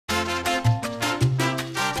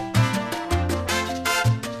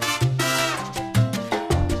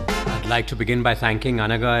like to begin by thanking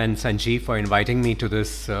Anaga and Sanjeev for inviting me to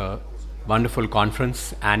this wonderful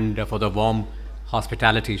conference and for the warm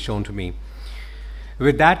hospitality shown to me.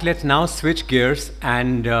 With that, let's now switch gears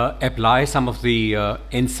and apply some of the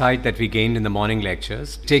insight that we gained in the morning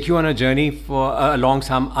lectures. Take you on a journey along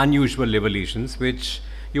some unusual liver lesions, which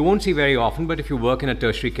you won't see very often, but if you work in a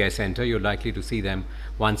tertiary care center, you're likely to see them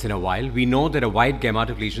once in a while. We know that a wide gamut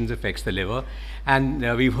of lesions affects the liver, and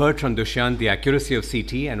we've heard from Dushyant the accuracy of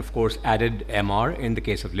CT and of course added MR in the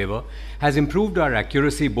case of liver has improved our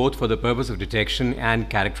accuracy both for the purpose of detection and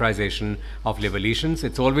characterization of liver lesions.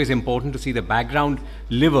 It's always important to see the background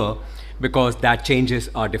liver because that changes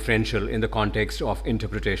our differential in the context of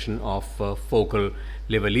interpretation of focal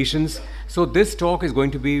liver lesions. So this talk is going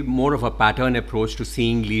to be more of a pattern approach to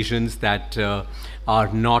seeing lesions that are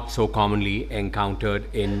not so commonly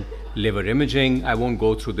encountered in liver imaging. I won't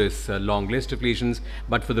go through this long list of lesions,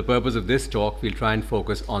 but for the purpose of this talk, we'll try and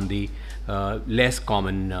focus on the less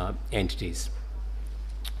common entities.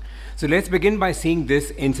 So let's begin by seeing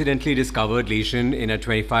this incidentally discovered lesion in a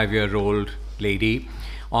 25-year-old lady.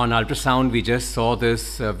 On ultrasound, we just saw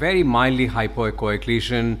this very mildly hypoechoic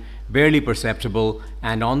lesion, barely perceptible,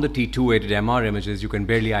 and on the T2-weighted MR images, you can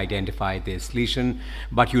barely identify this lesion.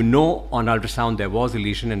 But you know on ultrasound there was a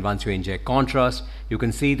lesion, and once you inject contrast, you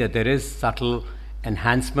can see that there is subtle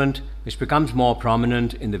enhancement, which becomes more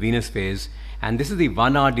prominent in the venous phase. And this is the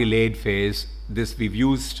 1 hour delayed phase. This we've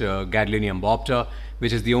used gadolinium Bopta,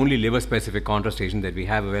 which is the only liver-specific contrast agent that we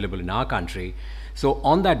have available in our country. So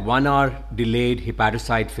on that 1 hour delayed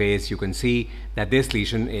hepatocyte phase, you can see that this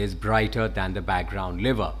lesion is brighter than the background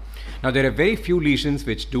liver. Now there are very few lesions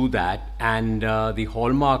which do that, and the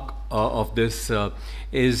hallmark of this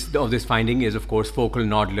finding is of course focal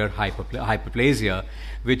nodular hyperplasia,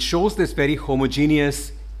 which shows this very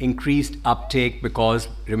homogeneous increased uptake because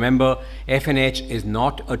remember FNH is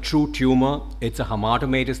not a true tumor, it's a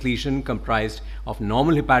hematomatous lesion comprised of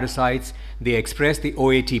normal hepatocytes. They express the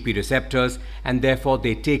OATP receptors and therefore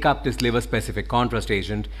they take up this liver specific contrast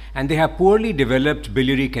agent, and they have poorly developed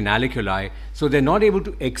biliary canaliculi, so they're not able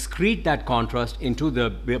to excrete that contrast into the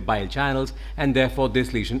bile channels, and therefore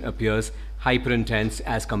this lesion appears hyperintense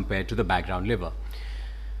as compared to the background liver.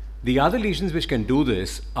 The other lesions which can do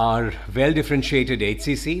this are well differentiated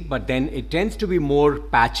HCC, but then it tends to be more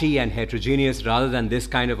patchy and heterogeneous rather than this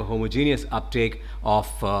kind of a homogeneous uptake of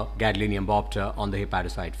gadolinium Bopta on the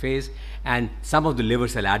hepatocyte phase, and some of the liver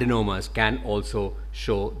cell adenomas can also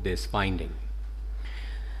show this finding.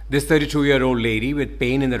 This 32-year-old lady with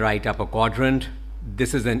pain in the right upper quadrant.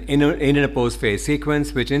 This is an in and post phase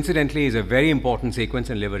sequence, which incidentally is a very important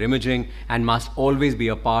sequence in liver imaging and must always be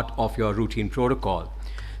a part of your routine protocol.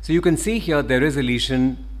 So you can see here there is a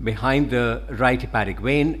lesion behind the right hepatic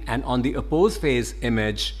vein, and on the opposed phase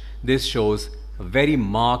image, this shows a very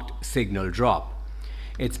marked signal drop.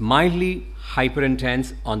 It's mildly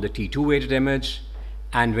hyperintense on the T2-weighted image,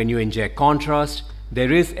 and when you inject contrast,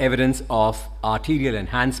 there is evidence of arterial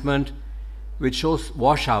enhancement, which shows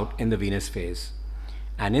washout in the venous phase.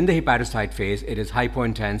 And in the hepatocyte phase, it is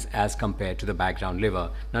hypointense as compared to the background liver.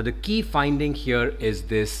 Now the key finding here is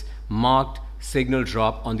this marked signal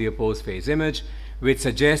drop on the opposed phase image, which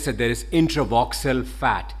suggests that there is intravoxel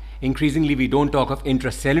fat. Increasingly, we don't talk of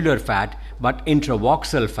intracellular fat, but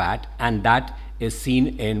intravoxel fat, and that is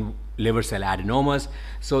seen in liver cell adenomas.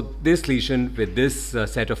 So this lesion with this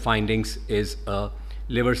set of findings is a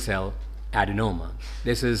liver cell adenoma.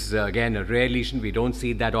 This is again a rare lesion. We don't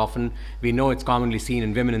see it that often. We know it's commonly seen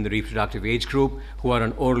in women in the reproductive age group who are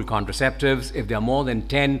on oral contraceptives. If there are more than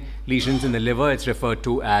 10 lesions in the liver, it's referred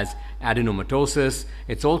to as adenomatosis.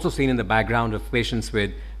 It's also seen in the background of patients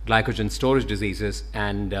with glycogen storage diseases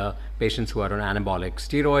and patients who are on anabolic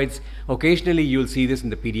steroids. Occasionally you'll see this in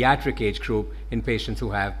the pediatric age group in patients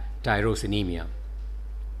who have tyrosinemia.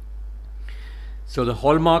 So the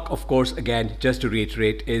hallmark, of course, again, just to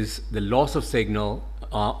reiterate, is the loss of signal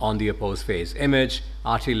on the opposed phase image,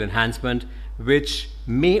 arterial enhancement, which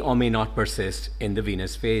may or may not persist in the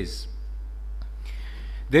venous phase.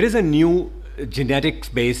 There is a new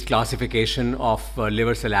genetics-based classification of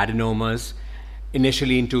liver cell adenomas.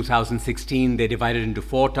 Initially in 2016, they divided into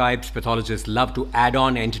 4 types. Pathologists love to add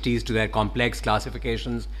on entities to their complex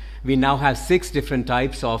classifications. We now have 6 different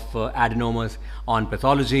types of adenomas on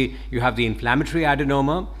pathology. You have the inflammatory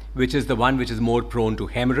adenoma, which is the one which is more prone to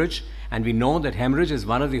hemorrhage. And we know that hemorrhage is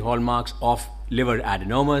one of the hallmarks of liver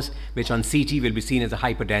adenomas, which on CT will be seen as a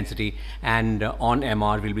hyperdensity and on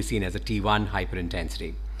MR will be seen as a T1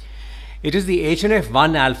 hyperintensity. It is the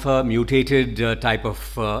HNF1 alpha mutated type of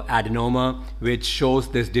adenoma which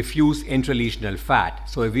shows this diffuse intralesional fat.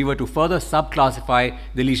 So if we were to further subclassify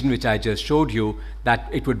the lesion which I just showed you, that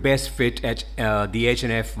it would best fit at the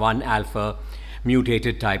HNF1 alpha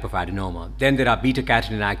mutated type of adenoma. Then there are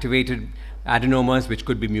beta-catenin activated adenomas which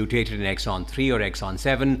could be mutated in exon 3 or exon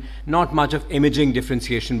 7. Not much of imaging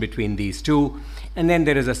differentiation between these two. And then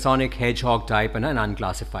there is a sonic hedgehog type and an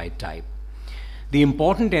unclassified type. The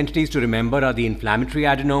important entities to remember are the inflammatory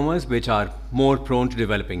adenomas, which are more prone to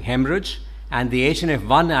developing hemorrhage, and the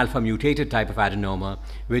HNF1 alpha mutated type of adenoma,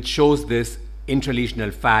 which shows this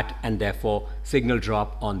intralesional fat and therefore signal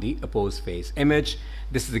drop on the opposed phase image.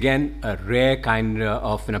 This is again a rare kind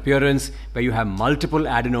of an appearance where you have multiple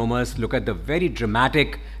adenomas. Look at the very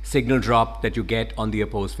dramatic signal drop that you get on the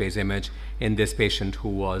opposed phase image in this patient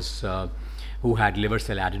who had liver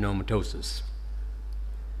cell adenomatosis.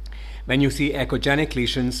 When you see echogenic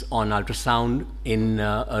lesions on ultrasound in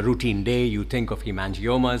a routine day, you think of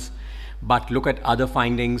hemangiomas, but look at other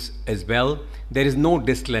findings as well. There is no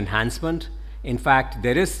distal enhancement. In fact,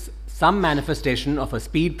 there is some manifestation of a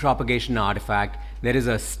speed propagation artifact. There is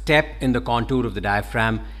a step in the contour of the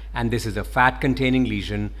diaphragm, and this is a fat-containing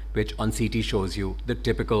lesion, which on CT shows you the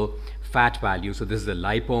typical fat value. So this is a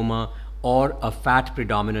lipoma or a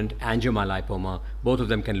fat-predominant angiomyolipoma. Both of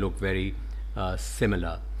them can look very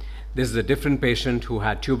similar. This is a different patient who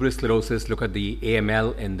had tuberous sclerosis. Look at the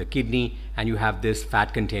AML in the kidney, and you have this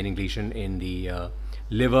fat-containing lesion in the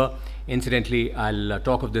liver. Incidentally, I'll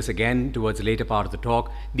talk of this again towards the later part of the talk.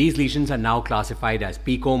 These lesions are now classified as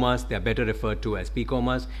picomas. They are better referred to as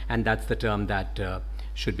picomas, and that's the term that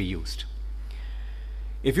should be used.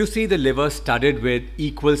 If you see the liver studded with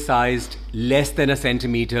equal-sized, less than a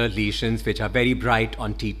centimeter lesions, which are very bright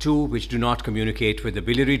on T2, which do not communicate with the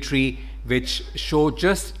biliary tree, which show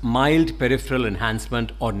just mild peripheral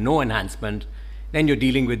enhancement or no enhancement, then you're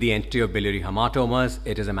dealing with the entity of biliary hematomas.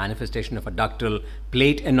 It is a manifestation of a ductal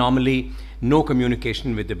plate anomaly, no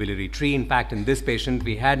communication with the biliary tree. In fact, in this patient,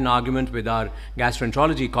 we had an argument with our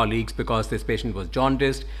gastroenterology colleagues because this patient was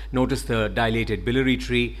jaundiced. Notice the dilated biliary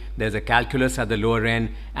tree. There's a calculus at the lower end,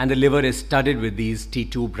 and the liver is studded with these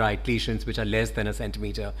T2 bright lesions, which are less than a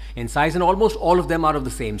centimeter in size, and almost all of them are of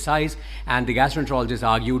the same size. And the gastroenterologist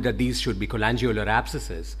argued that these should be cholangiolar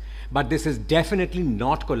abscesses. But this is definitely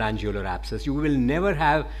not cholangiolar abscess. You will never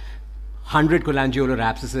have 100 cholangiolar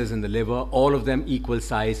abscesses in the liver, all of them equal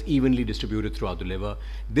size, evenly distributed throughout the liver.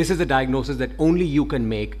 This is a diagnosis that only you can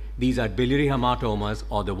make. These are biliary hematomas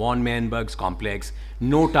or the von Meyenberg's complex.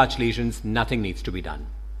 No touch lesions, nothing needs to be done.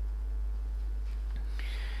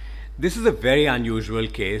 This is a very unusual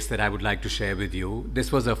case that I would like to share with you.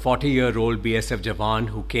 This was a 40-year-old BSF Jawan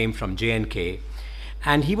who came from J&K.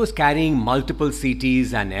 And he was carrying multiple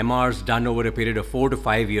CTs and MRs done over a period of 4 to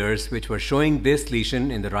 5 years, which were showing this lesion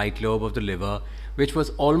in the right lobe of the liver, which was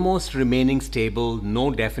almost remaining stable, no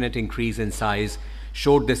definite increase in size,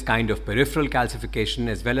 showed this kind of peripheral calcification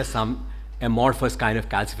as well as some amorphous kind of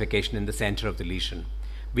calcification in the center of the lesion.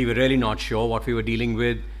 We were really not sure what we were dealing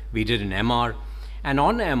with. We did an MR, and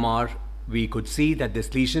on MR, we could see that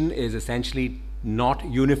this lesion is essentially not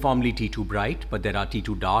uniformly T2 bright, but there are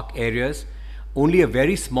T2 dark areas. Only a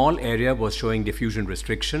very small area was showing diffusion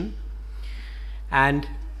restriction, and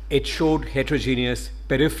it showed heterogeneous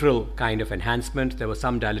peripheral kind of enhancement. There was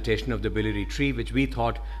some dilatation of the biliary tree, which we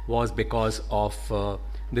thought was because of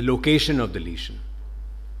the location of the lesion.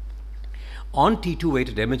 On T2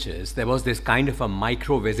 weighted images, there was this kind of a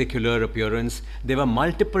microvesicular appearance. There were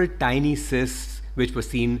multiple tiny cysts which were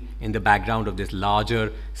seen in the background of this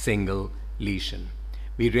larger single lesion.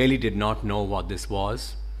 We really did not know what this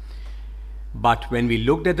was. But when we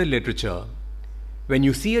looked at the literature, when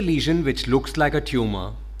you see a lesion which looks like a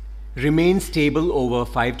tumor, remains stable over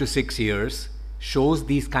 5 to 6 years, shows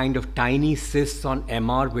these kind of tiny cysts on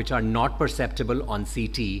MR which are not perceptible on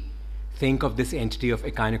CT, think of this entity of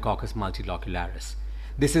Echinococcus multilocularis.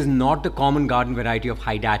 This is not the common garden variety of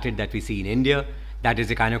hydatid that we see in India, that is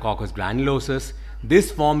Echinococcus granulosus.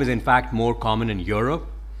 This form is in fact more common in Europe,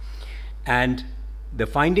 and the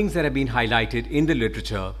findings that have been highlighted in the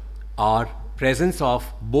literature are presence of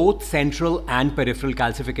both central and peripheral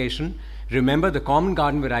calcification. Remember, the common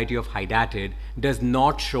garden variety of hydatid does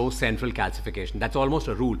not show central calcification. That's almost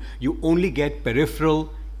a rule. You only get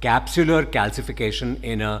peripheral capsular calcification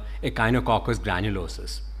in a Echinococcus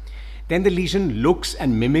granulosus. Then the lesion looks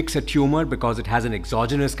and mimics a tumor because it has an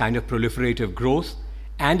exogenous kind of proliferative growth.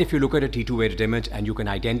 And if you look at a T2 weighted image and you can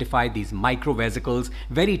identify these microvesicles,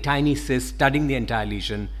 very tiny cysts studding the entire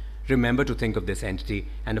lesion, remember to think of this entity,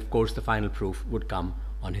 and of course the final proof would come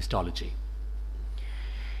on histology.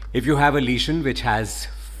 If you have a lesion which has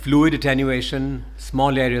fluid attenuation,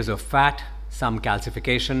 small areas of fat, some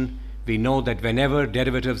calcification. We know that whenever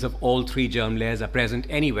derivatives of all three germ layers are present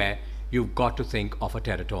anywhere, you've got to think of a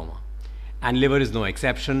teratoma. And liver is no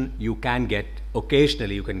exception.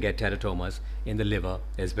 Occasionally you can get teratomas in the liver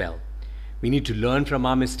as well. We need to learn from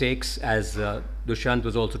our mistakes, as Dushyant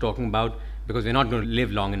was also talking about, because we're not going to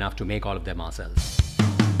live long enough to make all of them ourselves.